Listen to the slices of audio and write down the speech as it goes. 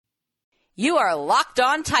You are Locked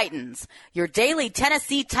On Titans, your daily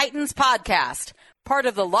Tennessee Titans podcast, part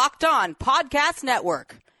of the Locked On Podcast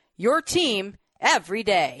Network, your team every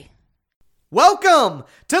day. Welcome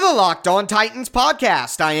to the Locked On Titans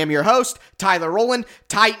podcast. I am your host, Tyler Rowland.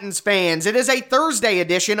 Titans fans, it is a Thursday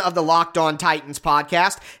edition of the Locked On Titans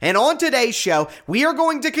podcast, and on today's show, we are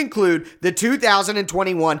going to conclude the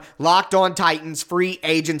 2021 Locked On Titans free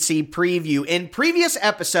agency preview. In previous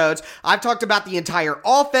episodes, I've talked about the entire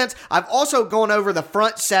offense. I've also gone over the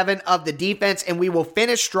front seven of the defense, and we will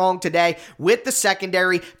finish strong today with the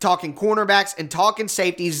secondary, talking cornerbacks and talking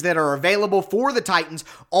safeties that are available for the Titans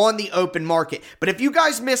on the open market. But if you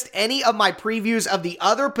guys missed any of my previews of the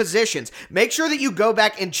other positions, make sure that you go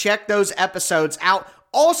back and check those episodes out.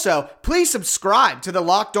 Also, please subscribe to the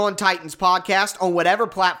Locked On Titans podcast on whatever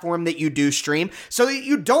platform that you do stream so that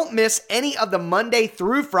you don't miss any of the Monday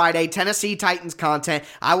through Friday Tennessee Titans content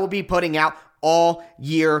I will be putting out all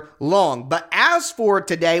year long. But as for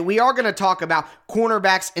today, we are going to talk about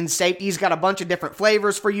cornerbacks and safeties. Got a bunch of different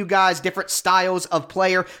flavors for you guys, different styles of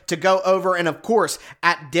player to go over, and of course,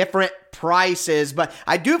 at different prices. But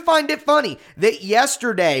I do find it funny that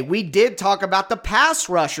yesterday we did talk about the pass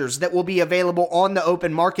rushers that will be available on the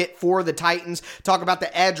open market for the Titans. Talk about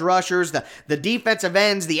the edge rushers, the defensive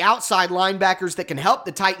ends, the outside linebackers that can help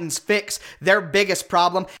the Titans fix their biggest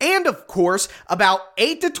problem. And of course, about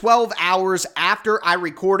 8 to 12 hours after I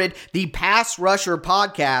recorded the pass rusher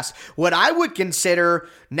podcast, what I would consider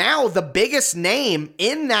now the biggest name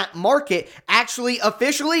in that market actually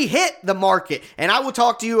officially hit the market. And I will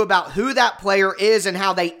talk to you about who that player is and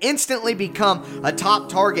how they instantly become a top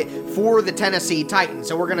target for the Tennessee Titans.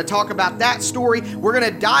 So we're going to talk about that story. We're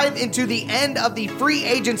going to dive into the end of the free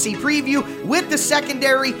agency preview with the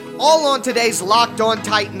secondary, all on today's Locked On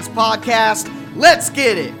Titans podcast. Let's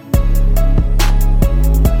get it.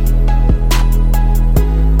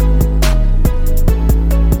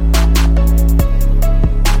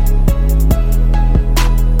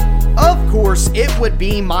 It would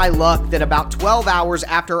be my luck that about 12 hours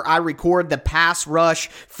after I record the Pass Rush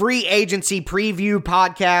free agency preview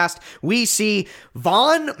podcast, we see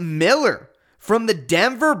Von Miller from the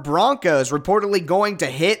Denver Broncos reportedly going to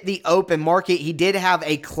hit the open market. He did have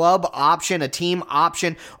a club option, a team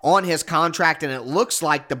option on his contract, and it looks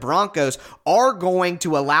like the Broncos are going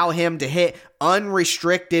to allow him to hit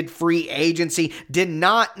unrestricted free agency. Did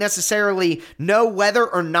not necessarily know whether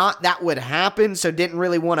or not that would happen, so didn't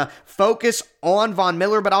really want to focus on Von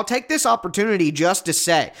Miller, but I'll take this opportunity just to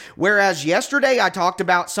say, whereas yesterday I talked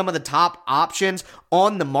about some of the top options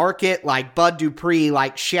on the market, like Bud Dupree,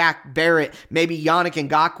 like Shaq Barrett, maybe Yannick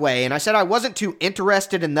Ngakoue, and I said I wasn't too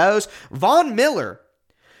interested in those. Von Miller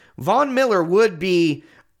would be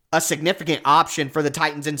a significant option for the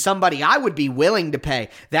Titans and somebody I would be willing to pay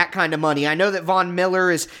that kind of money. I know that Von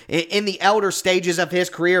Miller is in the elder stages of his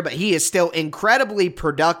career, but he is still incredibly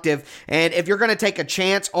productive. And if you're going to take a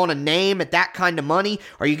chance on a name at that kind of money,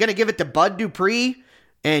 are you going to give it to Bud Dupree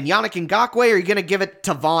and Yannick Ngakoue, or are you going to give it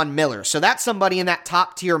to Von Miller? So that's somebody in that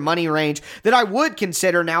top tier money range that I would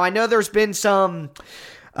consider. Now, I know there's been some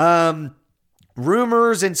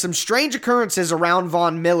rumors and some strange occurrences around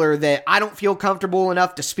Von Miller that I don't feel comfortable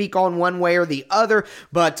enough to speak on one way or the other,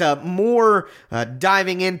 but more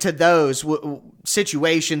diving into those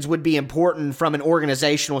situations would be important from an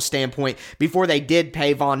organizational standpoint before they did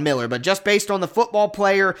pay Von Miller. But just based on the football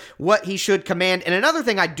player, what he should command. And another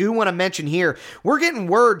thing I do want to mention here, we're getting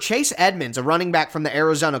word Chase Edmonds, a running back from the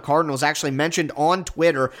Arizona Cardinals, actually mentioned on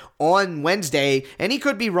Twitter on Wednesday, and he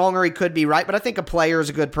could be wrong or he could be right, but I think a player is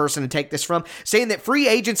a good person to take this from, saying that free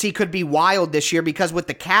agency could be wild this year because with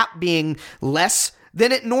the cap being less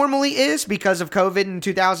than it normally is because of COVID in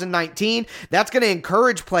 2019, that's going to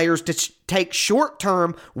encourage players to take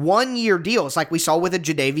short-term one-year deals like we saw with a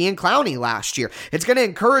Jadeveon Clowney last year. It's going to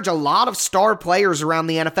encourage a lot of star players around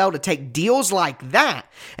the NFL to take deals like that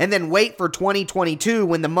and then wait for 2022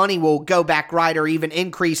 when the money will go back right or even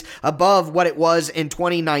increase above what it was in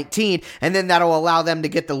 2019, and then that'll allow them to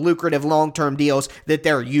get the lucrative long-term deals that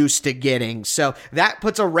they're used to getting. So that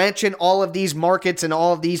puts a wrench in all of these markets and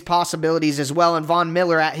all of these possibilities as well, and Von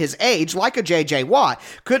Miller at his age, like a J.J. Watt,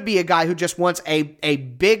 could be a guy who just wants a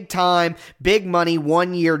big-time, big money,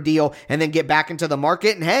 one-year deal and then get back into the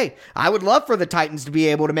market. And hey, I would love for the Titans to be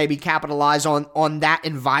able to maybe capitalize on that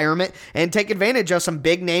environment and take advantage of some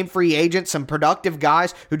big-name free agents, some productive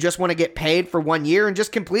guys who just want to get paid for 1 year and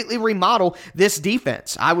just completely remodel this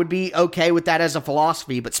defense. I would be okay with that as a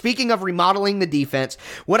philosophy. But speaking of remodeling the defense,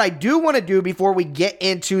 what I do want to do before we get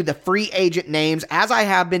into the free agent names, as I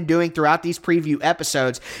have been doing throughout these preview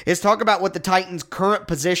episodes, is talk about what the Titans' current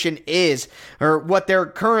position is, or what their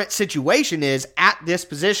current situation situation is at this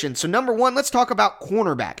position. So number one, let's talk about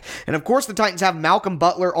cornerback. And of course, the Titans have Malcolm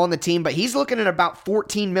Butler on the team, but he's looking at about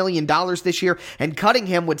 $14 million this year, and cutting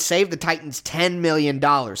him would save the Titans $10 million.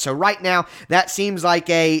 So right now, that seems like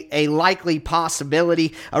a likely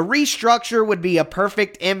possibility. A restructure would be a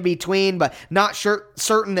perfect in-between, but not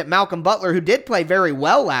certain that Malcolm Butler, who did play very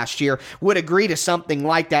well last year, would agree to something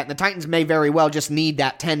like that. And the Titans may very well just need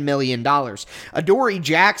that $10 million. Adoree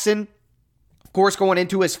Jackson, of course, going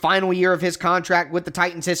into his final year of his contract with the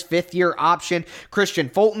Titans, his fifth-year option. Christian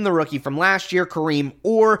Fulton, the rookie from last year. Kareem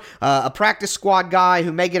Orr, a practice squad guy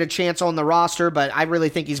who may get a chance on the roster, but I really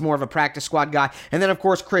think he's more of a practice squad guy. And then, of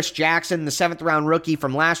course, Chris Jackson, the seventh-round rookie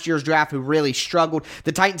from last year's draft who really struggled.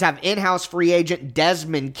 The Titans have in-house free agent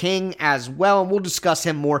Desmond King as well, and we'll discuss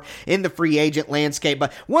him more in the free agent landscape.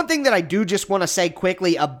 But one thing that I do just want to say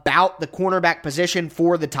quickly about the cornerback position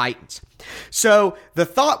for the Titans. So the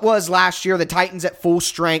thought was last year the Titans at full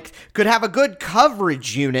strength could have a good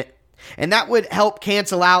coverage unit, and that would help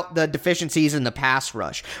cancel out the deficiencies in the pass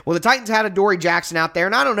rush. Well, the Titans had Adoree Jackson out there,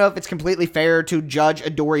 and I don't know if it's completely fair to judge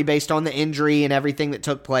Adoree based on the injury and everything that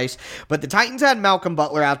took place, but the Titans had Malcolm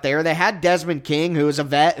Butler out there. They had Desmond King, who is a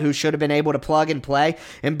vet who should have been able to plug and play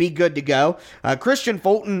and be good to go. Christian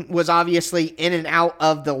Fulton was obviously in and out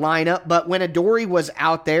of the lineup, but when Adoree was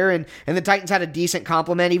out there and the Titans had a decent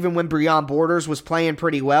complement, even when Breon Borders was playing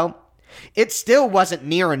pretty well, it still wasn't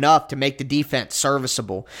near enough to make the defense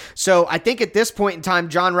serviceable. So I think at this point in time,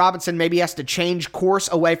 John Robinson maybe has to change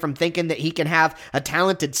course away from thinking that he can have a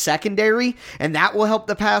talented secondary, and that will help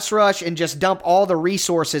the pass rush, and just dump all the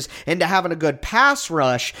resources into having a good pass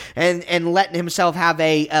rush and letting himself have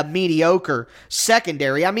a mediocre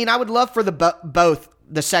secondary. I mean, I would love for both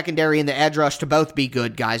the secondary and the edge rush to both be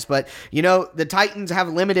good, guys. But, the Titans have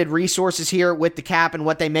limited resources here with the cap and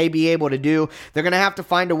what they may be able to do. They're going to have to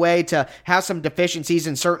find a way to have some deficiencies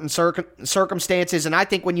in certain circumstances. And I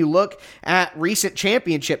think when you look at recent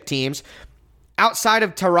championship teams, outside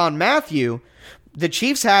of Tyrann Mathieu, the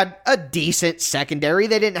Chiefs had a decent secondary.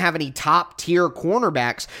 They didn't have any top-tier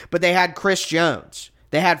cornerbacks, but they had Chris Jones.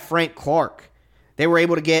 They had Frank Clark. They were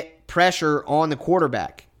able to get pressure on the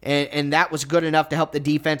quarterback. And that was good enough to help the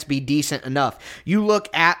defense be decent enough. You look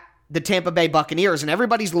at the Tampa Bay Buccaneers, and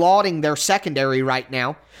everybody's lauding their secondary right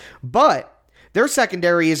now, but their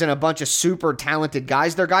secondary isn't a bunch of super talented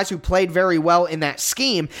guys. They're guys who played very well in that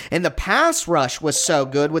scheme, and the pass rush was so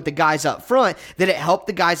good with the guys up front that it helped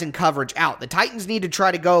the guys in coverage out. The Titans need to try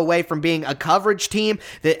to go away from being a coverage team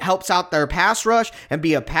that helps out their pass rush and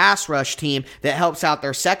be a pass rush team that helps out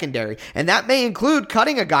their secondary. And that may include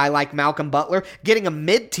cutting a guy like Malcolm Butler, getting a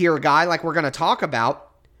mid-tier guy like we're going to talk about,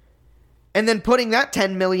 and then putting that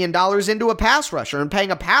 $10 million into a pass rusher and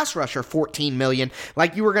paying a pass rusher $14 million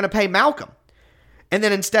like you were going to pay Malcolm. And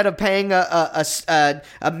then instead of paying a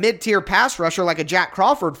mid-tier pass rusher like a Jack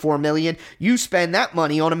Crawford $4 million, you spend that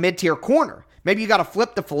money on a mid-tier corner. Maybe you got to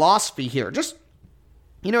flip the philosophy here. Just,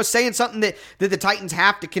 saying something that the Titans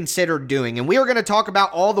have to consider doing. And we are going to talk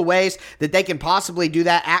about all the ways that they can possibly do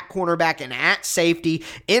that at cornerback and at safety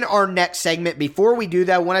in our next segment. Before we do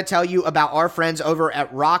that, I want to tell you about our friends over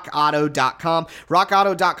at RockAuto.com.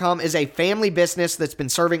 RockAuto.com is a family business that's been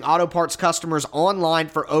serving auto parts customers online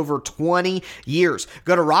for over 20 years.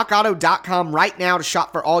 Go to RockAuto.com right now to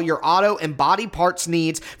shop for all your auto and body parts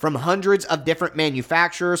needs from hundreds of different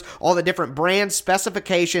manufacturers, all the different brands,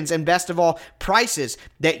 specifications, and best of all, prices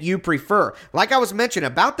that you prefer. Like I was mentioning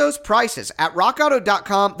about those prices, at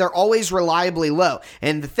rockauto.com, they're always reliably low.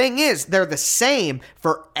 And the thing is, they're the same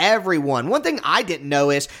for everyone. One thing I didn't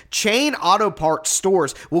know is chain auto parts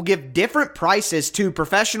stores will give different prices to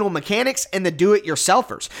professional mechanics and the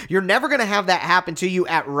do-it-yourselfers. You're never going to have that happen to you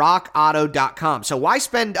at rockauto.com. So why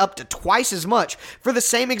spend up to twice as much for the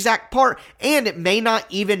same exact part? And it may not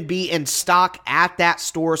even be in stock at that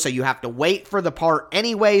store, so you have to wait for the part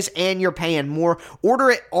anyways, and you're paying more.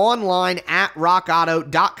 Order it online at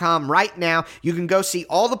rockauto.com right now. You can go see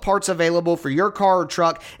all the parts available for your car or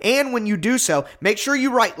truck, and when you do so, make sure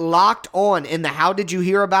you write Locked On in the How Did You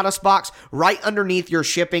Hear About Us box right underneath your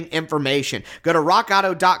shipping information. Go to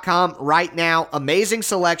rockauto.com right now. Amazing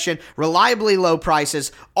selection, reliably low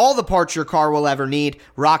prices, all the parts your car will ever need.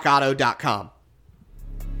 rockauto.com.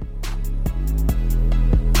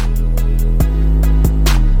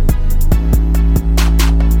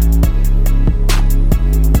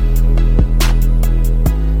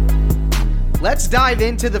 Let's dive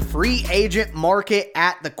into the free agent market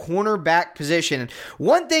at the cornerback position.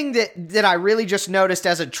 One thing that I really just noticed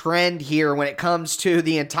as a trend here when it comes to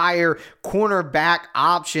the entire cornerback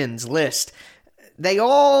options list, they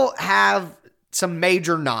all have some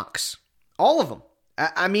major knocks. All of them.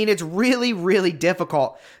 I mean, it's really, really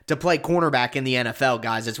difficult to play cornerback in the NFL,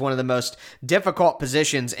 guys. It's one of the most difficult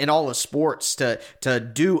positions in all of sports to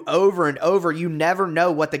do over and over. You never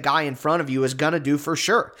know what the guy in front of you is going to do for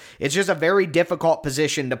sure. It's just a very difficult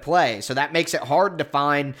position to play. So that makes it hard to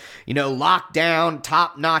find, lockdown,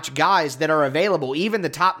 top-notch guys that are available. Even the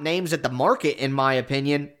top names at the market, in my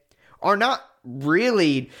opinion, are not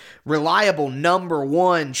really reliable number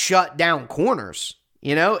one shutdown corners.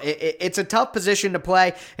 It's a tough position to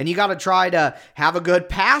play, and you got to try to have a good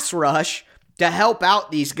pass rush to help out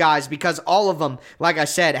these guys because all of them, like I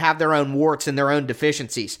said, have their own warts and their own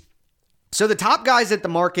deficiencies. So the top guys at the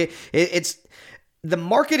market, the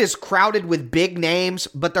market is crowded with big names,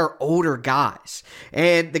 but they're older guys.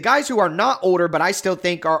 And the guys who are not older, but I still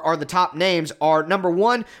think are the top names are, number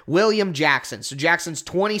one, William Jackson. So Jackson's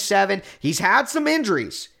 27. He's had some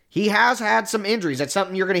injuries. He has had some injuries. That's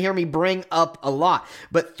something you're going to hear me bring up a lot.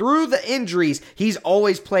 But through the injuries, he's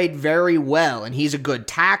always played very well. And he's a good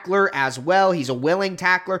tackler as well. He's a willing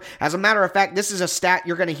tackler. As a matter of fact, this is a stat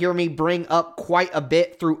you're going to hear me bring up quite a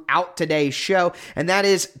bit throughout today's show. And that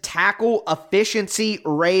is tackle efficiency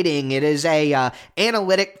rating. It is a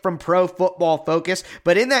analytic from Pro Football Focus.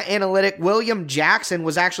 But in that analytic, William Jackson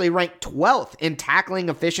was actually ranked 12th in tackling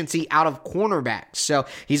efficiency out of cornerbacks. So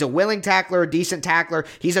he's a willing tackler, a decent tackler.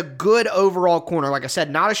 He's a good overall corner. Like I said,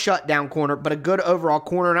 not a shutdown corner, but a good overall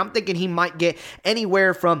corner. And I'm thinking he might get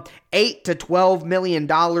anywhere from $8 to $12 million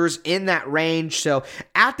in that range. So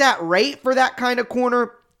at that rate for that kind of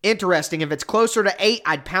corner, interesting. If it's closer to 8,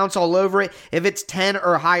 I'd pounce all over it. If it's 10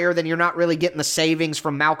 or higher, then you're not really getting the savings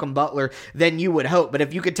from Malcolm Butler than you would hope. But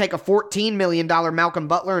if you could take a $14 million Malcolm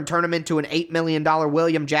Butler and turn him into an $8 million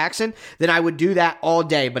William Jackson, then I would do that all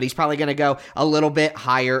day. But he's probably going to go a little bit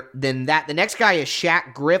higher than that. The next guy is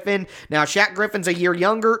Shaq Griffin. Now, Shaq Griffin's a year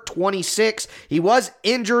younger, 26. He was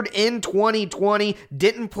injured in 2020.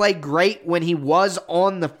 Didn't play great when he was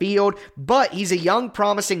on the field. But he's a young,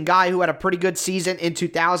 promising guy who had a pretty good season in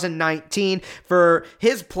 2019. For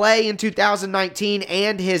his play in 2019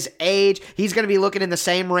 and his age, he's going to be looking in the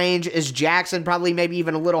same range as Jackson, probably maybe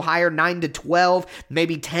even a little higher, 9 to 12,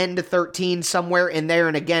 maybe 10 to 13, somewhere in there.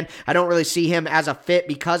 And again, I don't really see him as a fit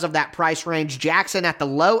because of that price range. Jackson at the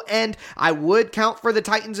low end, I would count for the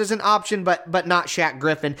Titans as an option, but not Shaq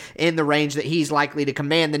Griffin in the range that he's likely to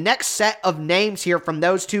command. The next set of names here from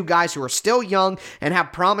those two guys who are still young and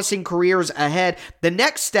have promising careers ahead, the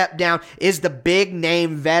next step down is the big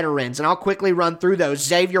name veterans, and I'll quickly run through those.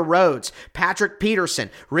 Xavier Rhodes, Patrick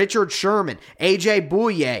Peterson, Richard Sherman, AJ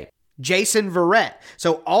Bouye, Jason Verrett.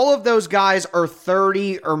 So all of those guys are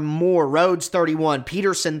 30 or more. Rhodes 31,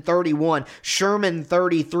 Peterson 31, Sherman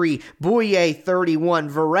 33, Bouye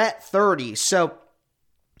 31, Verrett 30. So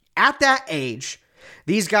at that age,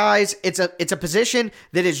 these guys, it's a position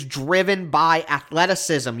that is driven by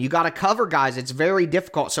athleticism. You got to cover guys. It's very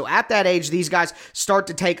difficult. So at that age, these guys start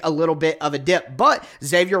to take a little bit of a dip. But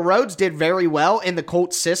Xavier Rhodes did very well in the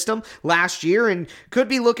Colts system last year and could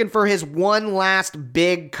be looking for his one last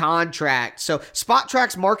big contract. So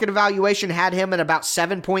SpotTrack's market evaluation had him at about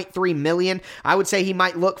 $7.3 million. I would say he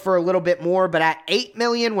might look for a little bit more, but at $8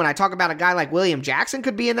 million, when I talk about a guy like William Jackson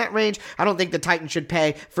could be in that range, I don't think the Titans should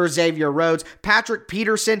pay for Xavier Rhodes. Patrick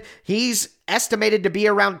Peterson, he's estimated to be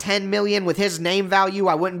around $10 million with his name value.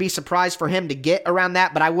 I wouldn't be surprised for him to get around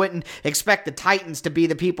that, but I wouldn't expect the Titans to be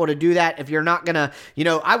the people to do that. If you're not going to,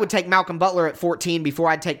 I would take Malcolm Butler at 14 before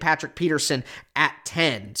I'd take Patrick Peterson at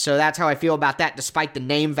 10. So that's how I feel about that, despite the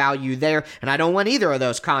name value there, and I don't want either of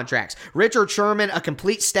those contracts. Richard Sherman, a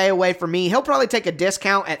complete stay away from me. He'll probably take a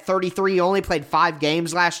discount at 33. He only played 5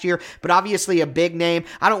 games last year, but obviously a big name.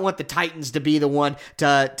 I don't want the Titans to be the one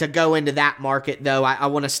to go into that market, though. I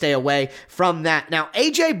want to stay away from that. Now,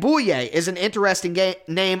 AJ Bouye is an interesting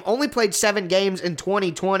name. Only played 7 games in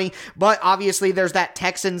 2020, but obviously there's that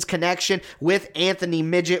Texans connection with Anthony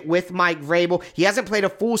Midget, with Mike Vrabel. He hasn't played a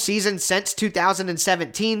full season since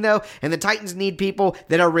 2017, though, and the Titans need people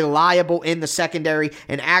that are reliable in the secondary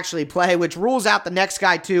and actually play, which rules out the next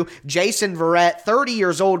guy too, Jason Verrett, 30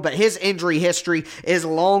 years old, but his injury history is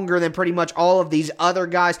longer than pretty much all of these other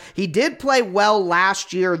guys. He did play well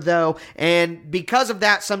last year, though, and because of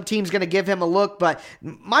that, some team's going to give him a look, but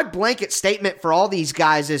my blanket statement for all these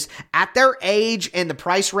guys is at their age and the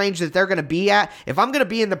price range that they're going to be at, if I'm going to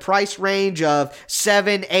be in the price range of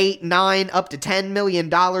 7, 8, 9, up to $10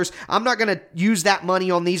 million, I'm not going to use that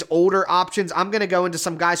money on these older options. I'm going to go into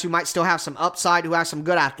some guys who might still have some upside, who have some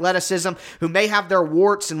good athleticism, who may have their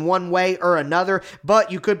warts in one way or another,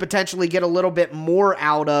 but you could potentially get a little bit more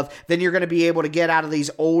out of than you're going to be able to get out of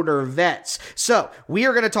these older vets. So we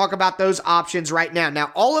are going to talk about those options right now.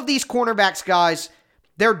 Now, all of these cornerbacks, guys,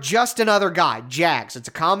 they're just another guy. Jags. It's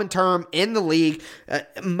a common term in the league.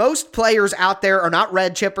 Most players out there are not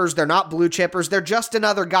red chippers. They're not blue chippers. They're just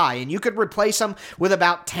another guy. And you could replace them with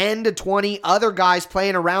about 10 to 20 other guys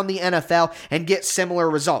playing around the NFL and get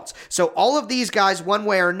similar results. So all of these guys, one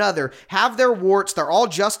way or another, have their warts. They're all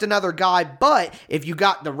just another guy. But if you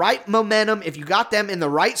got the right momentum, if you got them in the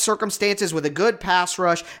right circumstances with a good pass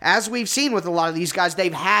rush, as we've seen with a lot of these guys,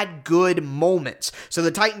 they've had good moments. So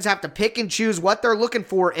the Titans have to pick and choose what they're looking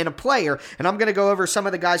for in a player. And I'm going to go over some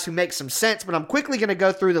of the guys who make some sense, but I'm quickly going to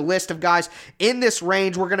go through the list of guys in this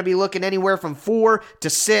range. We're going to be looking anywhere from $4 to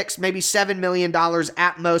 $6, maybe $7 million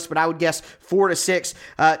at most, but I would guess 4 to 6.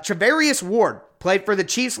 Charvarius Ward played for the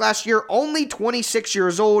Chiefs last year, only 26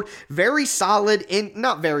 years old, very solid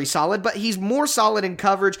not very solid, but he's more solid in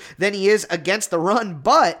coverage than he is against the run.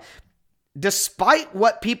 But despite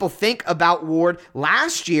what people think about Ward,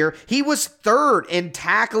 last year he was third in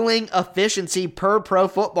tackling efficiency per Pro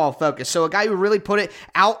Football Focus. So a guy who really put it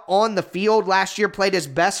out on the field last year, played his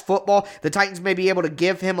best football. The Titans may be able to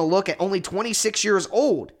give him a look at only 26 years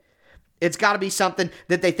old. It's got to be something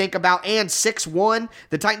that they think about. And 6'1",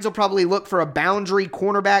 the Titans will probably look for a boundary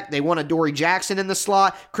cornerback. They want Adoree Jackson in the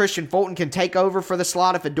slot. Christian Fulton can take over for the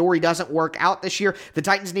slot if Adoree doesn't work out this year. The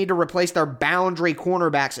Titans need to replace their boundary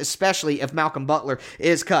cornerbacks, especially if Malcolm Butler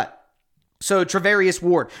is cut. So Charvarius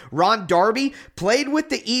Ward. Ron Darby played with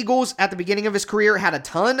the Eagles at the beginning of his career, had a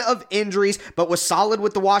ton of injuries, but was solid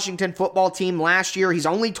with the Washington football team last year. He's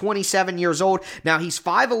only 27 years old. Now he's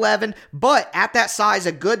 5'11", but at that size,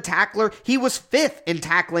 a good tackler. He was 5th in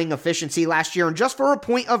tackling efficiency last year. And just for a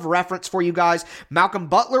point of reference for you guys, Malcolm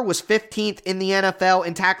Butler was 15th in the NFL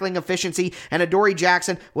in tackling efficiency, and Adoree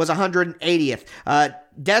Jackson was 180th.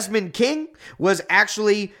 Desmond King was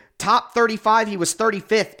actually top 35, he was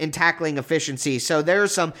 35th in tackling efficiency. So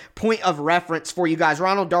there's some point of reference for you guys.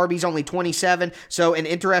 Ronald Darby's only 27, so an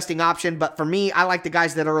interesting option. But for me, I like the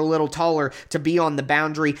guys that are a little taller to be on the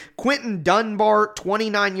boundary. Quinton Dunbar,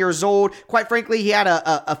 29 years old. Quite frankly, he had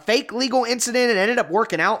a fake legal incident and ended up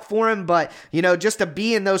working out for him. But, just to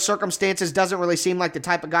be in those circumstances doesn't really seem like the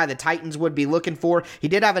type of guy the Titans would be looking for. He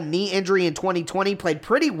did have a knee injury in 2020, played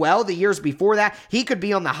pretty well the years before that. He could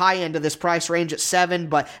be on the high end of this price range at 7,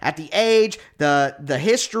 but at the age, the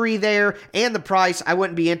history there, and the price, I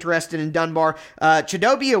wouldn't be interested in Dunbar.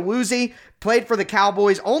 Chidobe Awuzie played for the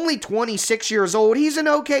Cowboys, only 26 years old. He's an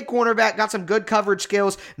okay cornerback, got some good coverage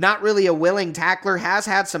skills, not really a willing tackler, has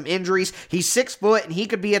had some injuries. He's 6 foot, and he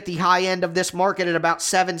could be at the high end of this market at about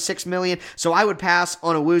 $6 million, so I would pass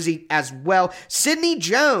on Awuzie as well. Sidney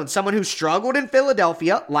Jones, someone who struggled in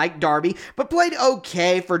Philadelphia, like Darby, but played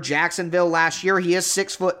okay for Jacksonville last year. He is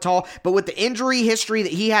 6 foot tall, but with the injury history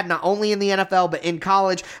that he had not only in the NFL, but in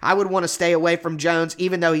college, I would want to stay away from Jones,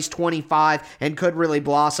 even though he's 25 and could really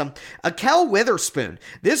blossom. Ahkello Witherspoon.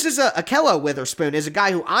 Ahkello Witherspoon is a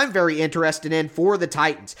guy who I'm very interested in for the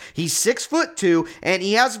Titans. He's 6'2", and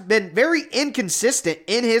he has been very inconsistent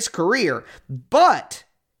in his career, but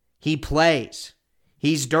he plays.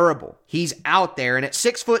 He's durable. He's out there. And at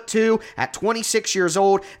 6'2", at 26 years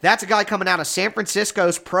old, that's a guy coming out of San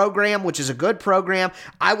Francisco's program, which is a good program.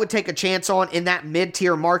 I would take a chance on in that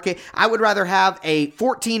mid-tier market. I would rather have a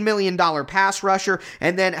 $14 million pass rusher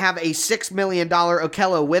and then have a $6 million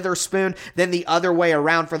Ahkello Witherspoon than the other way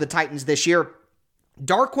around for the Titans this year.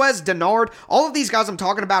 Darqueze Dennard, all of these guys I'm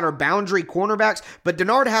talking about are boundary cornerbacks, but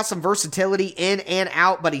Dennard has some versatility in and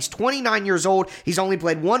out, but he's 29 years old. He's only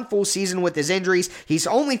played one full season with his injuries. He's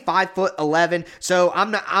only 5'11", so I'm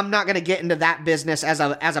not going to get into that business as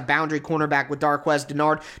a boundary cornerback with Darqueze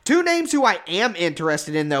Dennard. Two names who I am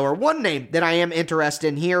interested in, though, or one name that I am interested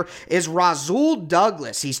in here is Rasul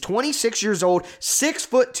Douglas. He's 26 years old,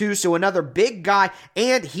 6'2", so another big guy,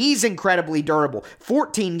 and he's incredibly durable.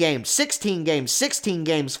 14 games, 16 games, 16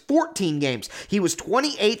 games, 14 games. He was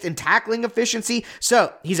 28th in tackling efficiency,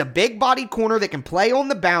 so he's a big-bodied corner that can play on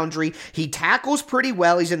the boundary. He tackles pretty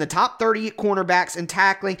well. He's in the top 30 cornerbacks in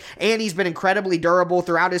tackling, and he's been incredibly durable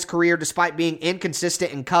throughout his career despite being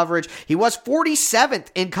inconsistent in coverage. He was 47th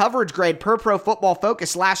in coverage grade per Pro Football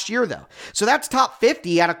Focus last year, though. So that's top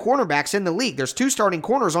 50 out of cornerbacks in the league. There's 2 starting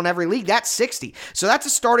corners on every league. That's 60. So that's a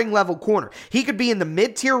starting level corner. He could be in the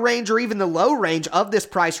mid-tier range or even the low range of this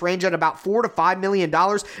price range at about $4 to $5 million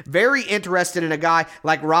million. Very interested in a guy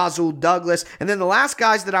like Rasul Douglas. And then the last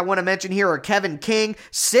guys that I want to mention here are Kevin King,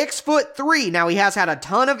 6'3". Now he has had a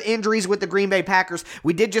ton of injuries with the Green Bay Packers.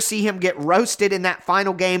 We did just see him get roasted in that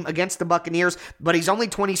final game against the Buccaneers, but he's only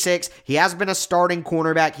 26. He has been a starting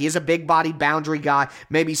cornerback. He is a big-bodied boundary guy.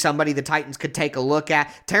 Maybe somebody the Titans could take a look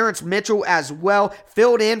at. Terrence Mitchell as well,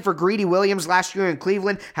 filled in for Greedy Williams last year in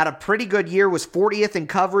Cleveland. Had a pretty good year, was 40th in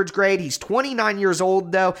coverage grade. He's 29 years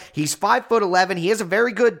old though. He's 5'11". He is a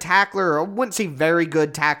very good tackler, or I wouldn't say very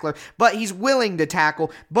good tackler, but he's willing to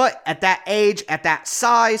tackle. But at that age, at that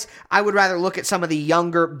size, I would rather look at some of the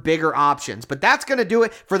younger, bigger options. But that's going to do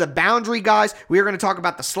it for the boundary guys. We are going to talk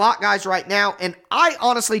about the slot guys right now, and I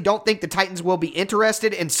honestly don't think the Titans will be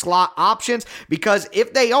interested in slot options, because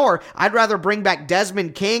if they are, I'd rather bring back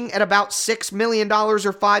Desmond King at about $6 million or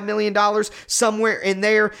 $5 million, somewhere in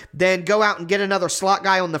there, than go out and get another slot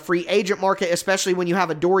guy on the free agent market, especially when you have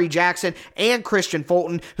a Dory Jackson and Christian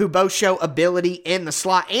Fulton, who both show ability in the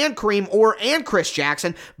slot, and Kareem Orr and Chris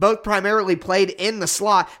Jackson, both primarily played in the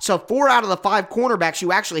slot. So 4 out of the 5 cornerbacks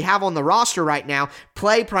you actually have on the roster right now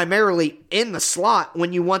play primarily in the slot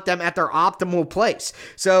when you want them at their optimal place.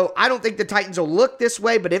 So I don't think the Titans will look this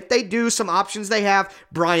way, but if they do, some options they have: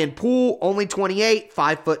 Brian Poole, only 28,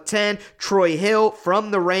 5'10". Troy Hill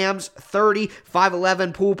from the Rams, 30,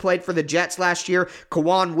 5'11". Poole played for the Jets last year.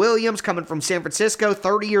 Kwan Williams coming from San Francisco,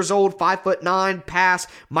 30 years old, 5'9", pass.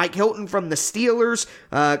 Mike Hilton from the Steelers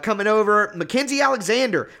coming over. Mackenzie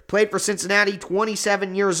Alexander played for Cincinnati,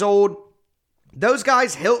 27 years old. Those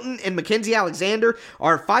guys, Hilton and Mackenzie Alexander,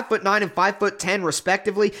 are 5'9" and 5'10"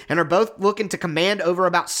 respectively, and are both looking to command over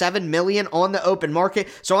about $7 million on the open market.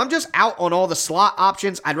 So I'm just out on all the slot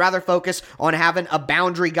options. I'd rather focus on having a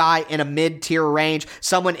boundary guy in a mid-tier range,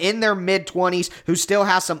 someone in their mid-20s who still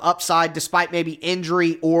has some upside despite maybe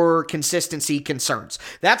injury or consistency concerns.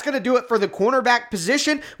 That's going to do it for the cornerback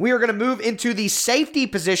position. We are going to move into the safety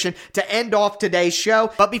position to end off today's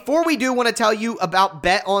show. But before we do, want to tell you about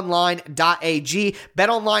betonline.ag.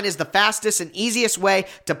 BetOnline is the fastest and easiest way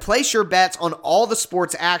to place your bets on all the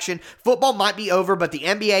sports action. Football might be over, but the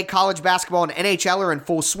NBA, college basketball, and NHL are in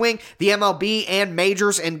full swing. The MLB and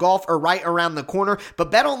majors and golf are right around the corner.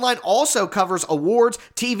 But BetOnline also covers awards,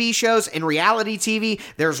 TV shows, and reality TV.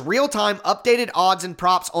 There's real-time updated odds and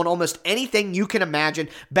props on almost anything you can imagine.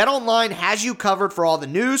 BetOnline has you covered for all the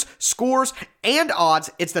news, scores, and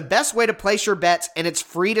odds. It's the best way to place your bets, and it's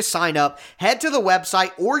free to sign up. Head to the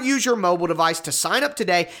website or use your mobile device to sign up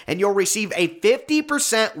today, and you'll receive a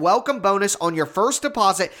 50% welcome bonus on your first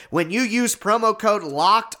deposit when you use promo code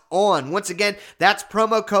LOCKEDON. Once again, that's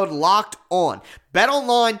promo code LOCKEDON.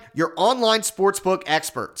 BetOnline, your online sportsbook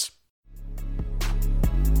experts.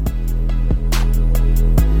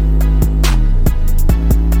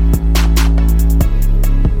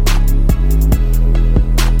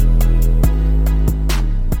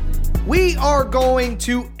 We are going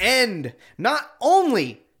to end not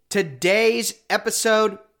only today's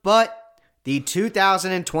episode, but the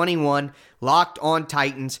 2021 Locked On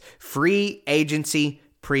Titans free agency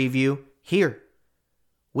preview here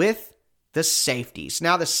with the safeties.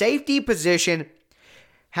 Now, the safety position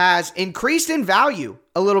has increased in value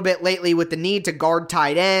a little bit lately with the need to guard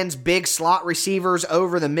tight ends, big slot receivers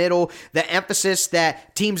over the middle, the emphasis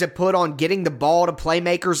that teams have put on getting the ball to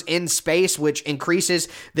playmakers in space, which increases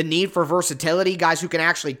the need for versatility, guys who can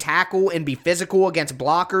actually tackle and be physical against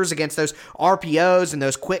blockers, against those RPOs and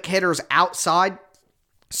those quick hitters outside.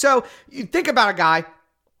 So you think about a guy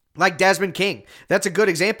like Desmond King. That's a good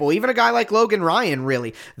example. Even a guy like Logan Ryan,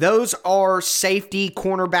 really. Those are safety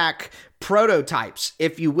cornerback prototypes,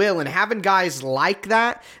 if you will, and having guys like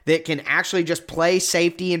that can actually just play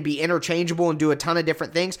safety and be interchangeable and do a ton of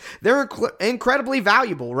different things, they're incredibly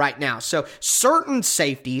valuable right now. So certain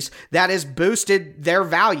safeties, that has boosted their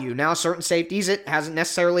value. Now, certain safeties, it hasn't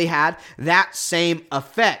necessarily had that same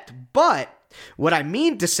effect. But what I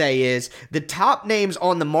mean to say is the top names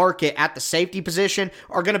on the market at the safety position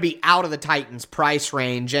are going to be out of the Titans' price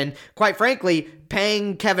range. And quite frankly,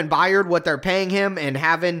 paying Kevin Byard what they're paying him and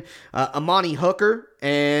having Amani Hooker,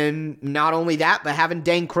 and not only that, but having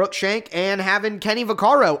Dane Cruikshank and having Kenny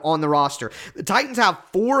Vaccaro on the roster. The Titans have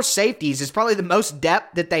 4 safeties. It's probably the most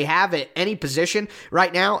depth that they have at any position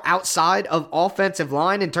right now outside of offensive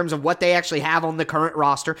line in terms of what they actually have on the current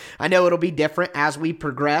roster. I know it'll be different as we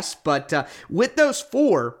progress, but with those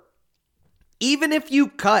 4, even if you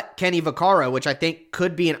cut Kenny Vaccaro, which I think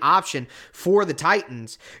could be an option for the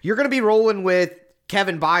Titans, you're going to be rolling with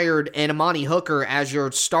Kevin Byard and Amani Hooker as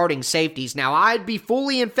your starting safeties. Now, I'd be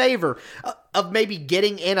fully in favor of maybe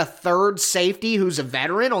getting in a third safety who's a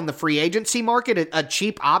veteran on the free agency market, a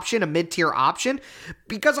cheap option, a mid-tier option,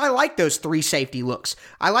 because I like those 3 safety looks.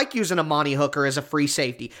 I like using Amani Hooker as a free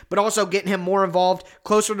safety, but also getting him more involved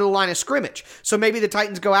closer to the line of scrimmage. So maybe the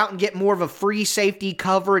Titans go out and get more of a free safety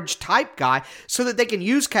coverage type guy so that they can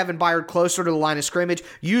use Kevin Byard closer to the line of scrimmage,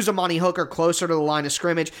 use Amani Hooker closer to the line of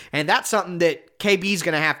scrimmage, and that's something that KB's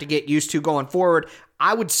going to have to get used to going forward.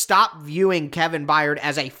 I would stop viewing Kevin Byard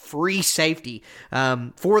as a free safety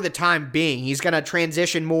for the time being. He's going to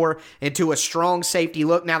transition more into a strong safety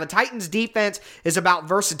look. Now, the Titans' defense is about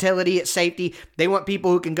versatility at safety. They want people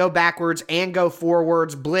who can go backwards and go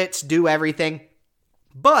forwards, blitz, do everything.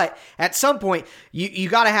 But at some point, you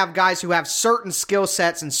got to have guys who have certain skill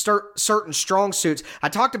sets and certain strong suits. I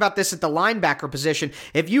talked about this at the linebacker position.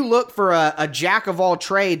 If you look for a jack of all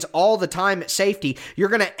trades all the time at safety, you're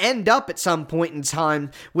going to end up at some point in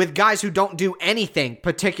time with guys who don't do anything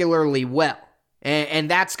particularly well. And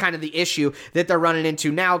that's kind of the issue that they're running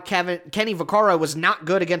into now. Kenny Vaccaro was not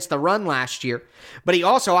good against the run last year, but he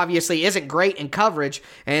also obviously isn't great in coverage,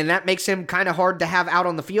 and that makes him kind of hard to have out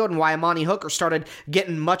on the field, and why Amani Hooker started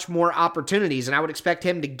getting much more opportunities, and I would expect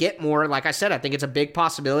him to get more. Like I said, I think it's a big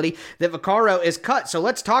possibility that Vaccaro is cut. So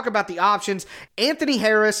let's talk about the options. Anthony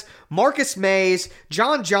Harris, Marcus Mays,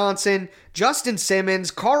 John Johnson, Justin Simmons,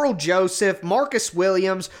 Carl Joseph, Marcus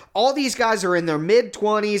Williams, all these guys are in their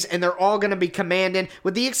mid-20s, and they're all going to be commanding,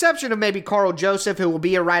 with the exception of maybe Carl Joseph, who will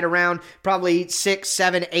be right around probably $6,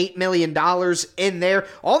 $7, $8 million in there.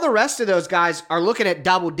 All the rest of those guys are looking at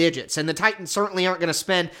double digits, and the Titans certainly aren't going to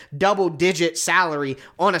spend double-digit salary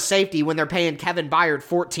on a safety when they're paying Kevin Byard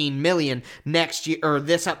 $14 million next year, or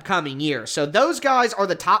this upcoming year. So those guys are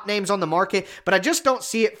the top names on the market, but I just don't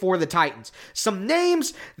see it for the Titans. Some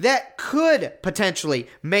names that could potentially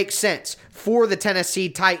make sense for the Tennessee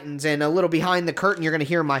Titans, and a little behind the curtain, you're going to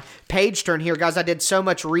hear my page turn here. Guys, I did so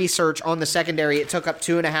much research on the secondary, it took up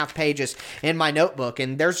 2.5 pages in my notebook,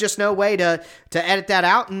 and there's just no way to edit that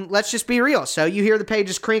out, and let's just be real. So you hear the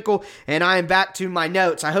pages crinkle, and I am back to my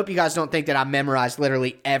notes. I hope you guys don't think that I memorized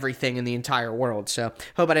literally everything in the entire world, so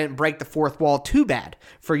hope I didn't break the fourth wall too bad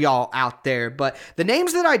for y'all out there. But the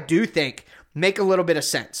names that I do think make a little bit of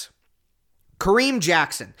sense. Kareem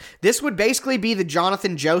Jackson. This would basically be the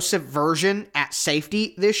Jonathan Joseph version at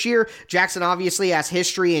safety this year. Jackson obviously has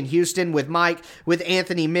history in Houston with Mike, with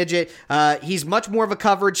Anthony Midget. He's much more of a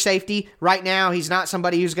coverage safety right now. He's not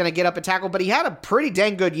somebody who's going to get up and tackle, but he had a pretty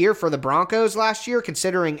dang good year for the Broncos last year,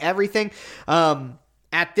 considering everything.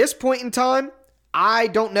 At this point in time, I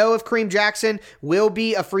don't know if Kareem Jackson will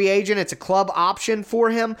be a free agent. It's a club option for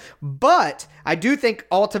him, but I do think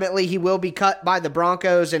ultimately he will be cut by the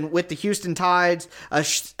Broncos, and with the Houston Tides, a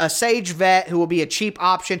Sage vet who will be a cheap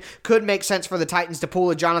option could make sense for the Titans to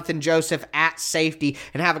pull a Jonathan Joseph at safety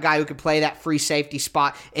and have a guy who could play that free safety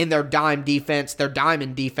spot in their dime defense, their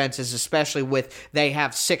diamond defenses, especially with they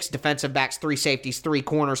have 6 defensive backs, 3 safeties, 3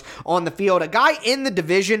 corners on the field. A guy in the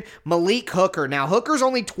division, Malik Hooker. Now, Hooker's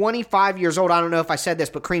only 25 years old. I don't know if I said this,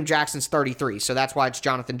 but Kareem Jackson's 33, so that's why it's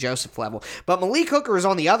Jonathan Joseph level. But Malik Hooker is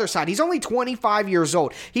on the other side. He's only 25 years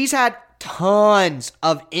old. He's had tons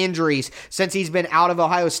of injuries since he's been out of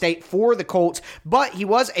Ohio State for the Colts, but he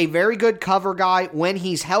was a very good cover guy when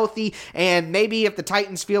he's healthy, and maybe if the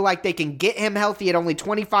Titans feel like they can get him healthy at only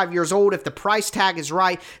 25 years old, if the price tag is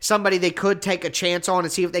right, somebody they could take a chance on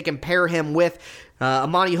and see if they can pair him with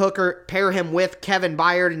Amani Hooker, pair him with Kevin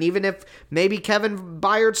Byard, and even if maybe Kevin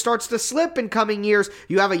Byard starts to slip in coming years,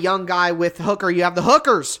 you have a young guy with Hooker. You have the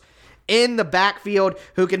Hookers in the backfield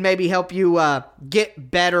who can maybe help you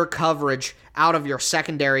get better coverage out of your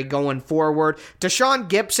secondary going forward. Tashaun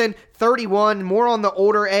Gipson, 31, more on the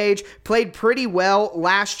older age, played pretty well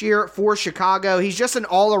last year for Chicago. He's just an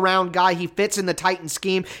all-around guy. He fits in the Titans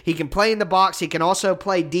scheme. He can play in the box. He can also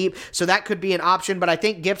play deep, so that could be an option, but I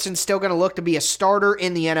think Gipson's still going to look to be a starter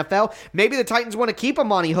in the NFL. Maybe the Titans want to keep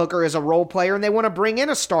Amani Hooker as a role player, and they want to bring in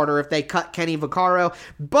a starter if they cut Kenny Vaccaro,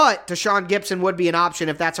 but Tashaun Gipson would be an option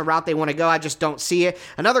if that's a route they want to go. I just don't see it.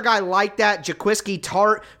 Another guy like that, Jaquiski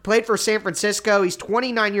Tartt, played for San Francisco. He's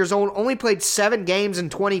 29 years old, only played 7 games in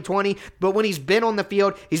 2020, but when he's been on the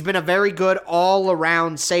field, he's been a very good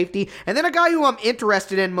all-around safety. And then a guy who I'm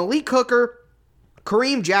interested in, Malik Hooker,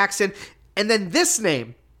 Kareem Jackson, and then this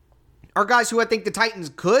name are guys who I think the Titans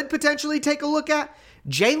could potentially take a look at.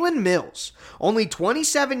 Jalen Mills, only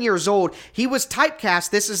 27 years old. He was typecast.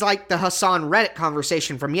 This is like the Hassan Reddick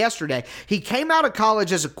conversation from yesterday. He came out of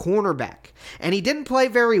college as a cornerback, and he didn't play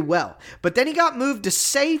very well. But then he got moved to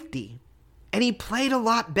safety, and he played a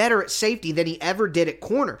lot better at safety than he ever did at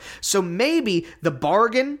corner. So maybe the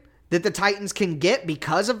bargain that the Titans can get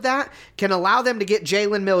because of that can allow them to get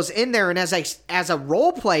Jalen Mills in there. And as a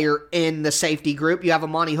role player in the safety group, you have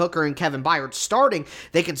Amani Hooker and Kevin Byard starting.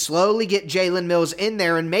 They can slowly get Jalen Mills in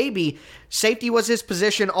there, and maybe safety was his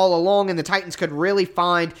position all along, and the Titans could really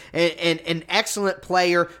find an excellent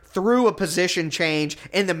player through a position change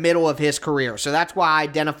in the middle of his career. So that's why I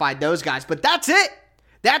identified those guys. But that's it.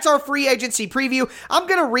 That's our free agency preview. I'm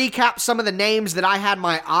going to recap some of the names that I had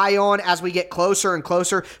my eye on as we get closer and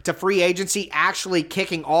closer to free agency actually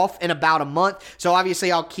kicking off in about a month. So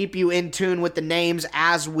obviously I'll keep you in tune with the names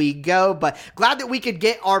as we go, but glad that we could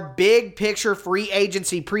get our big picture free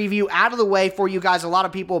agency preview out of the way for you guys. A lot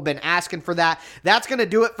of people have been asking for that. That's going to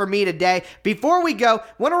do it for me today. Before we go, I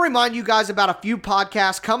want to remind you guys about a few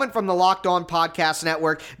podcasts coming from the Locked On Podcast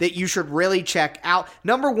Network that you should really check out.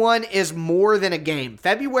 Number one is More Than a Game.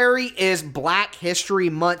 February is Black History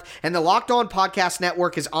Month, and the Locked On Podcast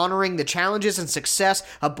Network is honoring the challenges and success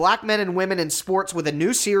of black men and women in sports with a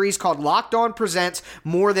new series called Locked On Presents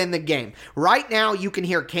More Than the Game. Right now, you can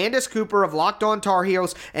hear Candace Cooper of Locked On Tar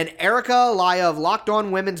Heels and Erica Alaya of Locked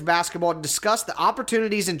On Women's Basketball discuss the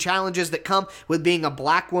opportunities and challenges that come with being a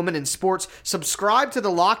black woman in sports. Subscribe to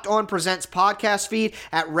the Locked On Presents podcast feed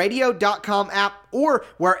at radio.com app or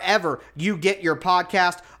wherever you get your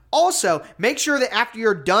podcast. Also, make sure that after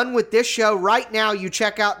you're done with this show right now, you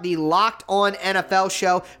check out the Locked On NFL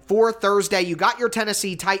show for Thursday. You got your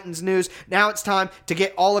Tennessee Titans news. Now it's time to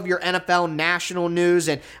get all of your NFL national news.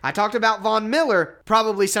 And I talked about Von Miller,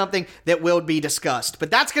 probably something that will be discussed.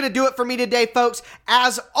 But that's going to do it for me today, folks.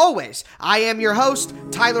 As always, I am your host,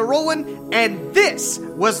 Tyler Rowland, and this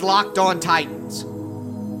was Locked On Titans.